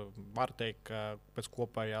var teikt, ka pēc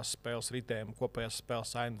kopējās spēles ritējuma, kopējās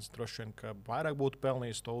spēles ainas droši vien, ka vairāk būtu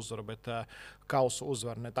pelnījis to uzvaru, bet kausu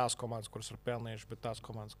uzvar ne tās komandas, kuras ir pelnījuši, bet tās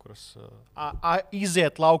komandas, kuras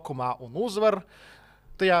iziet laukumā un uzvar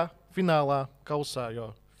tajā finālā kausā,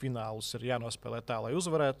 jo finālus ir jānospēlē tā, lai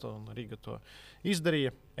uzvarētu, un Riga to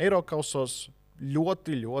izdarīja. Eirokausos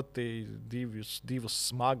ļoti divas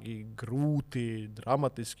smagi, grūti,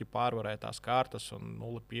 dramatiski pārvarētās kārtas un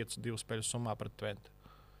 0-5-2 spēļu summā pret Twente.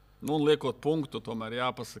 Nu, un liekot punktu, tomēr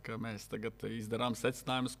jāpasaka, ka mēs tagad izdarām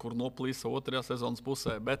secinājumus, kur noplīsa otrajā sezonas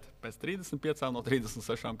pusē, bet pēc 35 no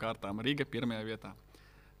 36 kārtām Riga pirmajā vietā.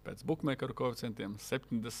 Pēc bukmēkaru koeficientiem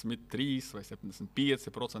 73 vai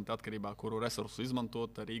 75% atkarībā, kuru resursu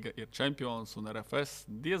izmantot, Riga ir čempions un RFS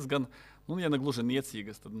diezgan, ja ne gluži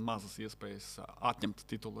niecīgas, tad mazas iespējas atņemt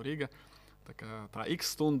titulu Riga. Tā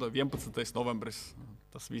X stunda, 11. novembris,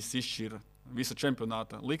 tas viss izšķira visa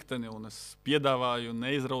čempionāta likteni, un es piedāvāju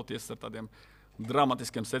neizrauties ar tādiem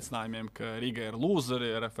dramatiskiem secinājumiem, ka Riga ir lūzeri,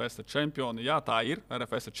 RFS ir čempioni. Jā, tā ir,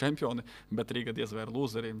 RFS ir čempioni, bet Riga diez vai ir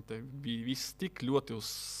lūzeri. Te bija viss tik ļoti uz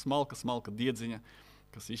smalka diedziņa,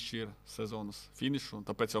 kas izšķīra sezonas finišu. Un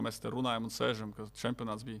tāpēc jau mēs te runājam un sēžam, ka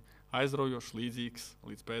čempionāts bija aizraujošs, līdzīgs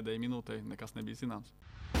līdz pēdējai minūtei, nekas nebija zināms.